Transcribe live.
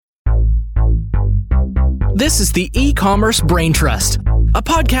This is the E-commerce Brain Trust, a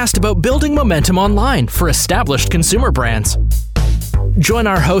podcast about building momentum online for established consumer brands. Join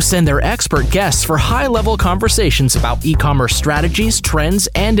our hosts and their expert guests for high-level conversations about e-commerce strategies, trends,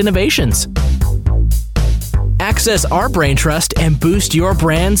 and innovations. Access our Brain Trust and boost your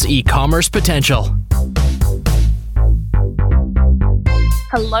brand's e-commerce potential.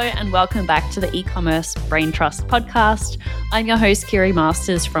 Hello and welcome back to the E-commerce Brain Trust podcast. I'm your host, Kiri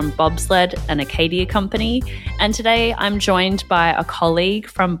Masters from Bobsled, an Acadia company. And today I'm joined by a colleague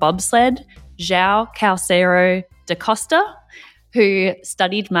from Bobsled, João Calceiro da Costa, who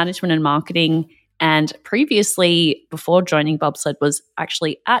studied management and marketing and previously, before joining Bobsled, was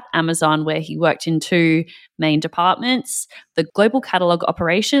actually at Amazon, where he worked in two main departments, the global catalog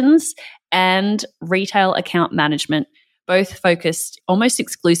operations and retail account management, both focused almost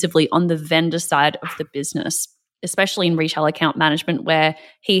exclusively on the vendor side of the business, especially in retail account management, where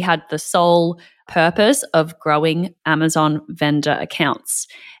he had the sole purpose of growing Amazon vendor accounts.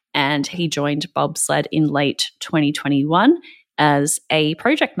 And he joined Bobsled in late 2021 as a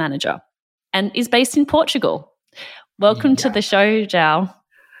project manager and is based in Portugal. Welcome to the show, João.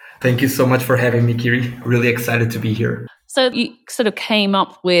 Thank you so much for having me, Kiri. Really excited to be here. So you sort of came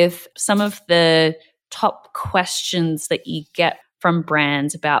up with some of the top questions that you get from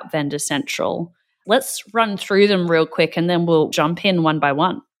brands about Vendor Central. Let's run through them real quick and then we'll jump in one by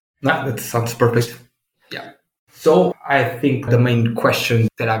one. That sounds perfect. Yeah. So I think the main question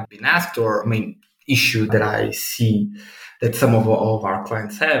that I've been asked, or main issue that I see that some of our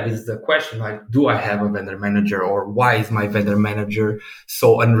clients have, is the question like, do I have a vendor manager, or why is my vendor manager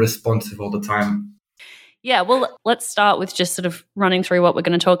so unresponsive all the time? Yeah, well, let's start with just sort of running through what we're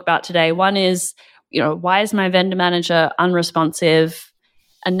going to talk about today. One is, why is my vendor manager unresponsive?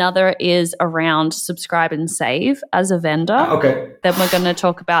 Another is around subscribe and save as a vendor. Okay. Then we're going to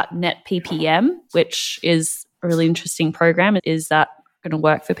talk about Net PPM, which is a really interesting program. Is that going to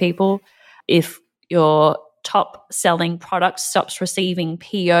work for people? If your top selling product stops receiving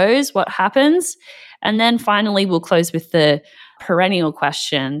POs, what happens? And then finally, we'll close with the perennial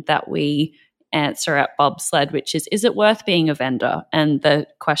question that we answer at Bobsled, which is it worth being a vendor? And the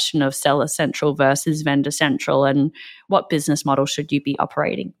question of Seller Central versus Vendor Central, and what business model should you be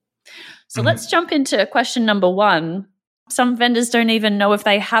operating? So let's jump into question number one. Some vendors don't even know if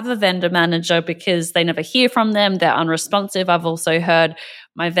they have a vendor manager because they never hear from them. They're unresponsive. I've also heard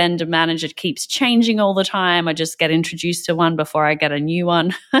my vendor manager keeps changing all the time. I just get introduced to one before I get a new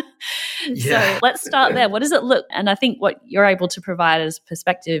one. So let's start there. What does it look? And I think what you're able to provide as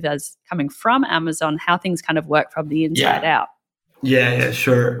perspective as coming from Amazon, how things kind of work from the inside out. Yeah,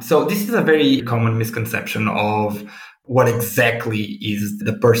 sure. So this is a very common misconception of what exactly is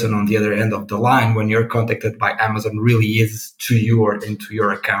the person on the other end of the line when you're contacted by Amazon really is to you or into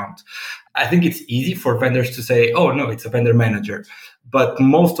your account. I think it's easy for vendors to say, oh, no, it's a vendor manager. But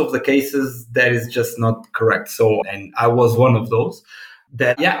most of the cases, that is just not correct. So, and I was one of those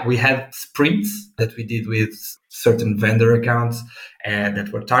that, we had sprints that we did with certain vendor accounts and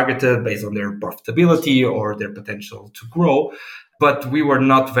that were targeted based on their profitability or their potential to grow. But we were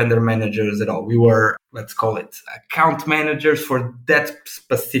not vendor managers at all. We were, let's call it, account managers for that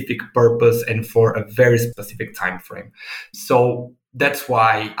specific purpose and for a very specific time frame. So that's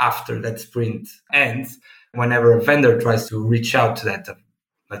why after that sprint ends, whenever a vendor tries to reach out to that,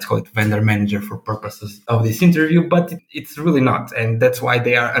 let's call it vendor manager for purposes of this interview, but it's really not. And that's why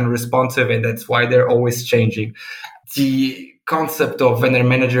they are unresponsive and that's why they're always changing. The concept of vendor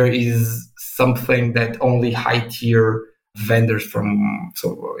manager is something that only high-tier vendors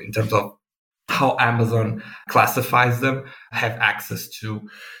so in terms of how Amazon classifies them, have access to.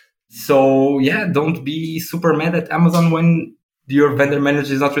 So don't be super mad at Amazon when your vendor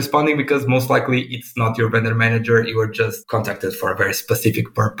manager is not responding, because most likely it's not your vendor manager. You were just contacted for a very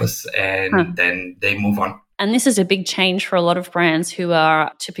specific purpose and then they move on. And this is a big change for a lot of brands who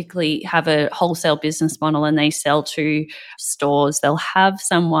are typically have a wholesale business model and they sell to stores. They'll have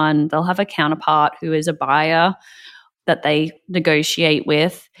a counterpart who is a buyer that they negotiate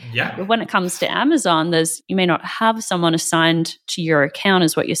with. Yeah. But when it comes to Amazon, you may not have someone assigned to your account,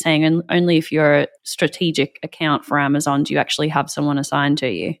 is what you're saying, and only if you're a strategic account for Amazon do you actually have someone assigned to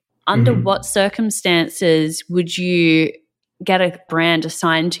you. Under what circumstances would you get a brand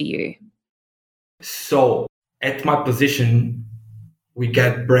assigned to you? So at my position, we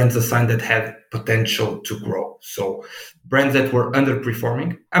get brands assigned that have potential to grow. So brands that were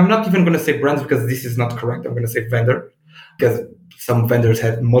underperforming. I'm not even going to say brands because this is not correct. I'm going to say vendor, because some vendors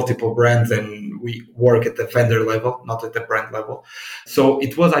have multiple brands and we work at the vendor level, not at the brand level. So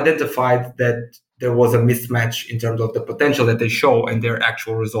it was identified that there was a mismatch in terms of the potential that they show and their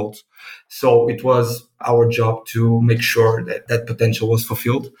actual results. So it was our job to make sure that that potential was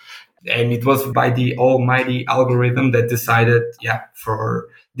fulfilled. And it was by the almighty algorithm that decided, for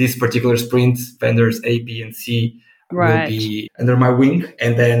this particular sprint, vendors A, B, and C will be under my wing.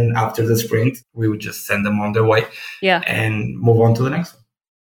 And then after the sprint, we would just send them on their way and move on to the next one.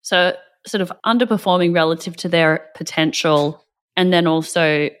 So sort of underperforming relative to their potential, and then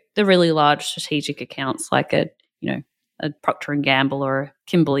also the really large strategic accounts like a Procter & Gamble or a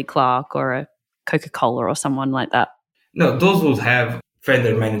Kimberly-Clark or a Coca-Cola or someone like that. No, those will have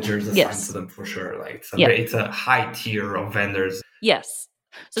vendor managers assigned to them for sure. Like it's a high tier of vendors. Yes.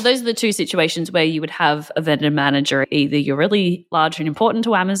 So those are the two situations where you would have a vendor manager. Either you're really large and important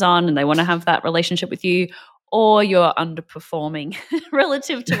to Amazon and they want to have that relationship with you, or you're underperforming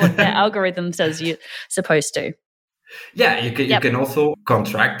relative to what their algorithm says you're supposed to. Yeah, you can also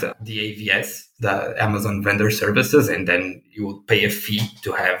contract the AVS, the Amazon Vendor Services, and then you will pay a fee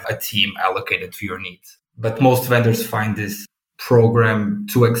to have a team allocated to your needs. But most vendors find this program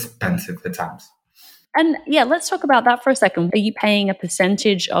too expensive at times. And let's talk about that for a second. Are you paying a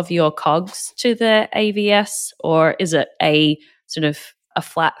percentage of your COGS to the AVS, or is it a sort of a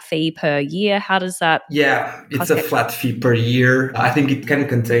flat fee per year? How does that? Yeah, it's a flat fee per year. I think it can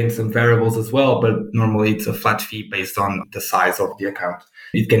contain some variables as well, but normally it's a flat fee based on the size of the account.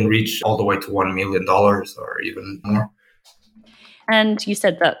 It can reach all the way to $1 million or even more. And you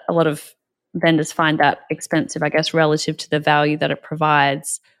said that a lot of vendors find that expensive, I guess, relative to the value that it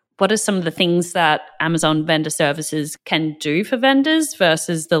provides. What are some of the things that Amazon Vendor Services can do for vendors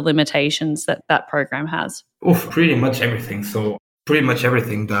versus the limitations that that program has? Pretty much everything.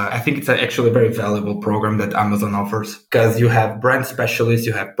 I think it's actually a very valuable program that Amazon offers because you have brand specialists,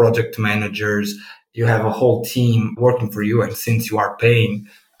 you have project managers, you have a whole team working for you. And since you are paying,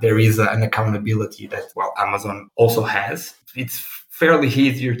 there is an accountability that, Amazon also has. It's fairly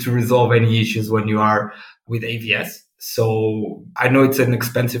easier to resolve any issues when you are with AVS. So I know it's an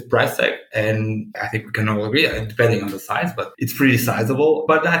expensive price tag, and I think we can all agree, depending on the size, but it's pretty sizable.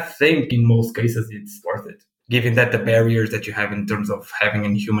 But I think in most cases, it's worth it, given that the barriers that you have in terms of having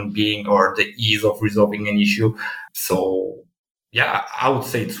a human being or the ease of resolving an issue. So I would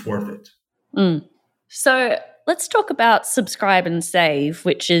say it's worth it. So let's talk about Subscribe and Save,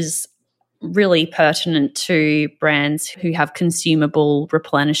 which is really pertinent to brands who have consumable,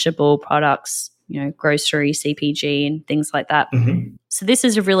 replenishable products, grocery, CPG, and things like that. Mm-hmm. So this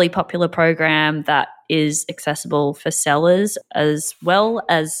is a really popular program that is accessible for sellers as well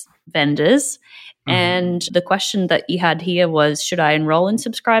as vendors. Mm-hmm. And the question that you had here was, should I enroll in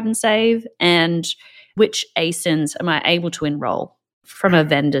Subscribe and Save? And which ASINs am I able to enroll from a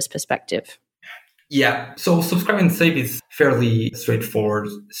vendor's perspective? Yeah, so Subscribe and Save is fairly straightforward.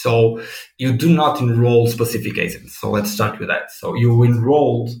 So you do not enroll specific ASINs. So let's start with that. So you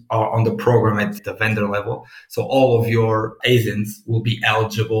enrolled on the program at the vendor level. So all of your ASINs will be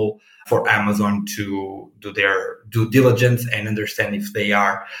eligible for Amazon to do their due diligence and understand if they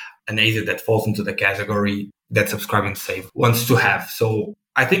are an ASIN that falls into the category that Subscribe and Save wants to have. So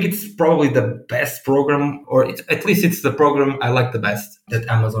I think it's probably the best program, or at least it's the program I like the best that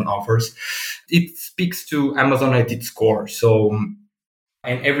Amazon offers. It speaks to Amazon at its core. So,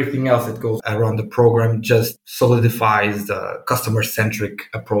 and everything else that goes around the program just solidifies the customer-centric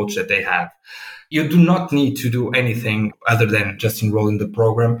approach that they have. You do not need to do anything other than just enroll in the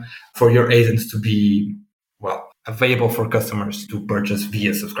program for your ASINs to be, available for customers to purchase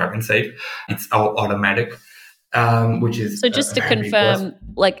via Subscribe and Save. It's all automatic. Which is so just to confirm,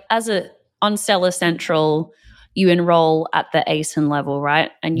 on Seller Central, you enroll at the ASIN level,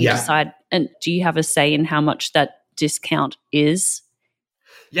 right? And you decide, and do you have a say in how much that discount is?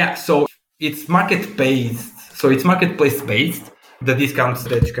 Yeah, so it's market-based. So it's marketplace-based, the discounts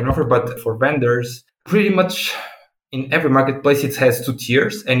that you can offer. But for vendors, pretty much in every marketplace, it has two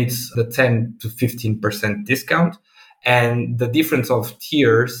tiers, and it's the 10 to 15% discount. And the difference of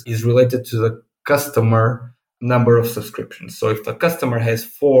tiers is related to the customer number of subscriptions. So if the customer has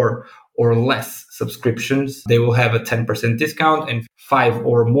 4 or less subscriptions, they will have a 10% discount, and 5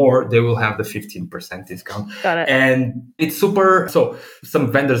 or more, they will have the 15% discount. Got it. And it's super. So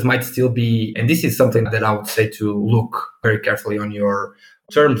some vendors might still be, and this is something that I would say to look very carefully on your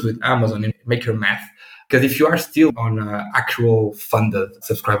terms with Amazon and make your math. Because if you are still on an actual funded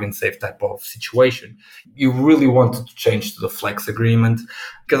Subscribe and Save type of situation, you really want to change to the Flex agreement.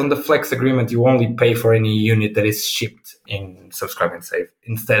 Because on the Flex agreement, you only pay for any unit that is shipped in Subscribe and Save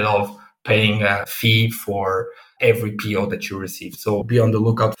instead of paying a fee for every PO that you receive. So be on the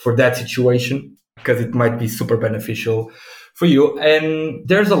lookout for that situation, because it might be super beneficial for you. And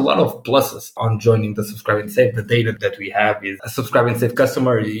there's a lot of pluses on joining the Subscribe and Save. The data that we have is a Subscribe and Save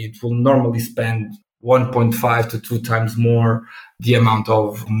customer, it will normally spend 1.5 to 2 times more the amount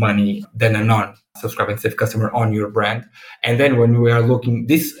of money than a non-Subscribe and Save customer on your brand. And then when we are looking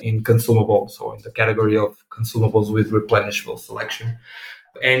this in consumables, so in the category of consumables with replenishable selection,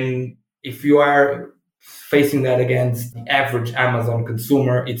 and if you are facing that against the average Amazon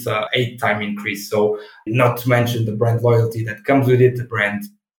consumer, it's a 8-time increase. So not to mention the brand loyalty that comes with it, the brand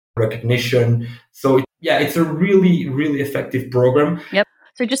recognition. So it's a really, really effective program. Yep.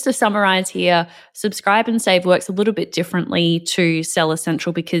 So just to summarize here, Subscribe and Save works a little bit differently to Seller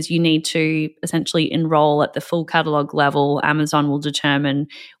Central because you need to essentially enroll at the full catalog level. Amazon will determine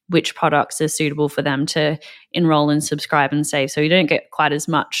which products are suitable for them to enroll in Subscribe and Save. So you don't get quite as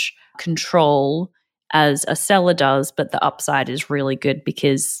much control as a seller does, but the upside is really good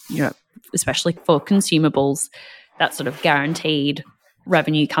because, especially for consumables, that sort of guaranteed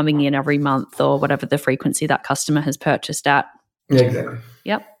revenue coming in every month or whatever the frequency that customer has purchased at. Yeah, exactly.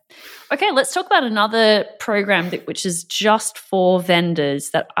 Yep. Okay, let's talk about another program which is just for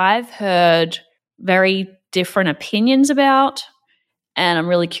vendors that I've heard very different opinions about, and I'm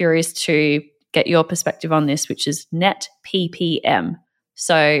really curious to get your perspective on this, which is Net PPM.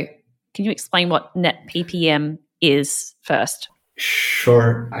 So can you explain what Net PPM is first?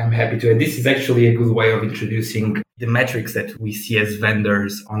 Sure, I'm happy to. And this is actually a good way of introducing the metrics that we see as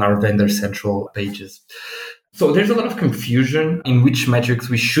vendors on our Vendor Central pages. So there's a lot of confusion in which metrics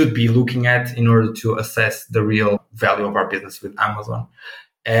we should be looking at in order to assess the real value of our business with Amazon.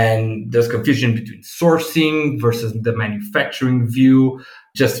 And there's confusion between sourcing versus the manufacturing view.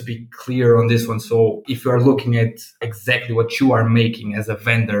 Just to be clear on this one. So if you are looking at exactly what you are making as a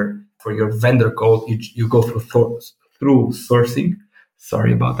vendor for your vendor code, you go through sourcing.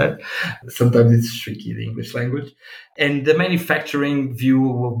 Sorry about that. Sometimes it's tricky, the English language. And the manufacturing view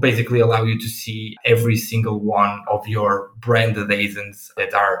will basically allow you to see every single one of your branded ASINs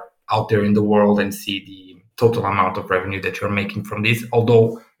that are out there in the world and see the total amount of revenue that you're making from this,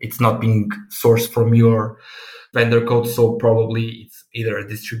 although it's not being sourced from your vendor code. So probably it's either a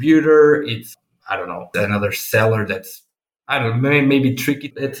distributor, it's, another seller that's, maybe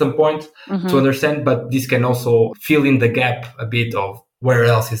tricky at some point to understand, but this can also fill in the gap a bit of where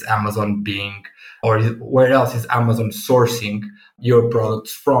else is Amazon where else is Amazon sourcing your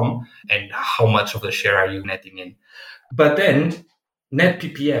products from and how much of the share are you netting in. But then Net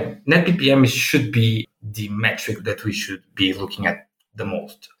PPM should be the metric that we should be looking at the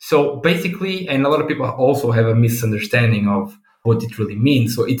most. So basically, and a lot of people also have a misunderstanding of what it really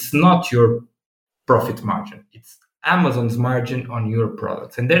means. So it's not your profit margin. It's Amazon's margin on your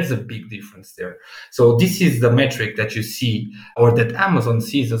products. And there's a big difference there. So this is the metric that you see or that Amazon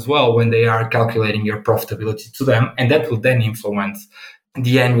sees as well when they are calculating your profitability to them. And that will then influence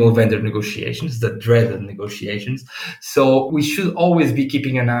the annual vendor negotiations, the dreaded negotiations. So we should always be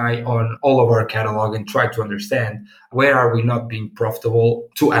keeping an eye on all of our catalog and try to understand where are we not being profitable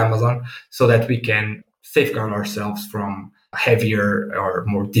to Amazon so that we can safeguard ourselves from heavier or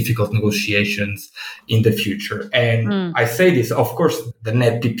more difficult negotiations in the future. And I say this, of course, the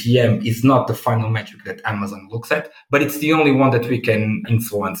Net PPM is not the final metric that Amazon looks at, but it's the only one that we can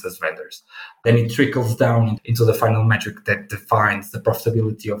influence as vendors. Then it trickles down into the final metric that defines the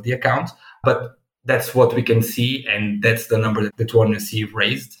profitability of the account. But that's what we can see, and that's the number that we want to see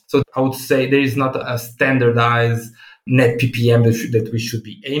raised. So I would say there is not a standardized Net PPM that we should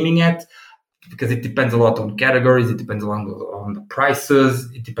be aiming at, because it depends a lot on categories, it depends on the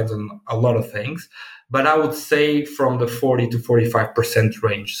prices, it depends on a lot of things. But I would say from the 40 to 45%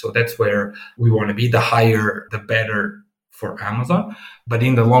 range. So that's where we want to be. The higher, the better for Amazon. But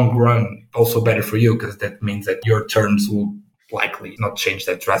in the long run, also better for you, because that means that your terms will likely not change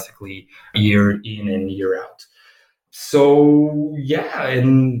that drastically year in and year out. So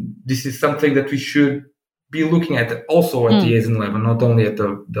and this is something that we should be looking at also at the ASIN level, not only at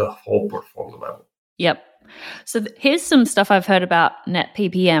the whole portfolio level. Yep. So here's some stuff I've heard about Net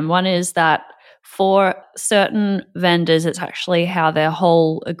PPM. One is that for certain vendors, it's actually how their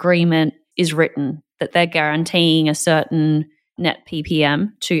whole agreement is written, that they're guaranteeing a certain Net PPM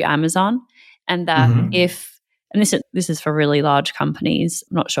to Amazon. And that this is for really large companies,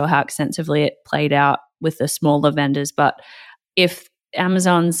 I'm not sure how extensively it played out with the smaller vendors, but if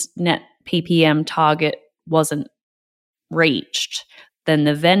Amazon's Net PPM target wasn't reached, then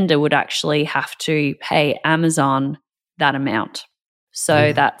the vendor would actually have to pay Amazon that amount.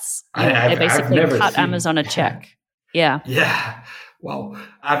 So that's, they basically cut Amazon a check. Yeah. Well,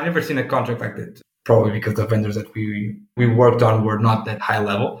 I've never seen a contract like that, probably because the vendors that we worked on were not that high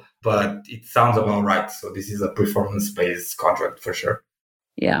level. but it sounds about right. So this is a performance-based contract for sure.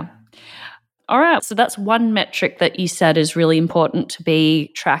 Yeah. All right. So that's one metric that you said is really important to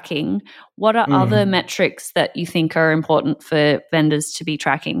be tracking. What are other metrics that you think are important for vendors to be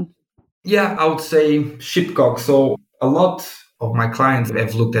tracking? Yeah, I would say shipped COGS. So a lot of my clients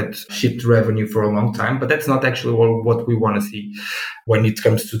have looked at shipped revenue for a long time, but that's not actually what we want to see when it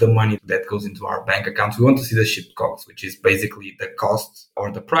comes to the money that goes into our bank accounts. We want to see the shipped COGS, which is basically the cost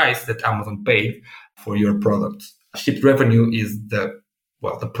or the price that Amazon paid for your products. Shipped revenue is the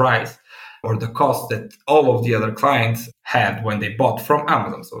price or the cost that all of the other clients had when they bought from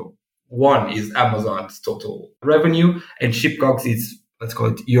Amazon. So one is Amazon's total revenue, and shipped COGS is, let's call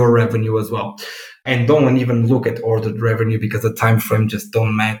it, your revenue as well. And don't even look at ordered revenue because the time frame just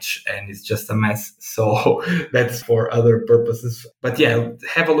don't match and it's just a mess. So that's for other purposes. But yeah,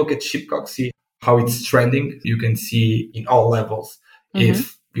 have a look at shipped COGS, see how it's trending. You can see in all levels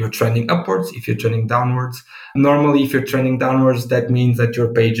if you're trending upwards, if you're trending downwards. Normally, if you're trending downwards, that means that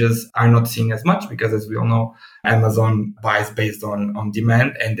your pages are not seeing as much because, as we all know, Amazon buys based on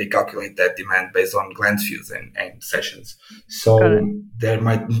demand, and they calculate that demand based on glance views and sessions. So there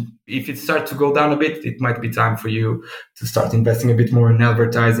might, if it starts to go down a bit, it might be time for you to start investing a bit more in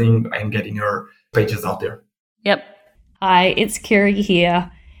advertising and getting your pages out there. Yep. Hi, it's Kiri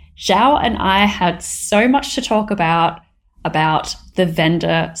here. Zhao and I had so much to talk about the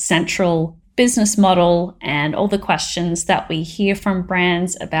Vendor Central business model and all the questions that we hear from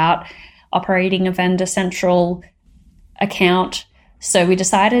brands about operating a Vendor Central account. So we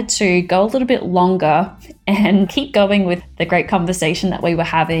decided to go a little bit longer and keep going with the great conversation that we were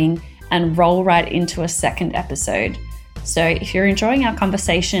having and roll right into a second episode. So if you're enjoying our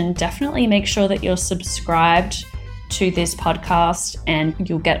conversation, definitely make sure that you're subscribed to this podcast and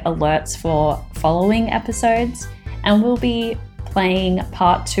you'll get alerts for following episodes. And we'll be playing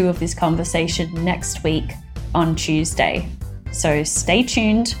part 2 of this conversation next week on Tuesday. So stay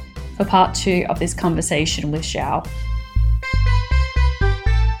tuned for part 2 of this conversation with Zhao.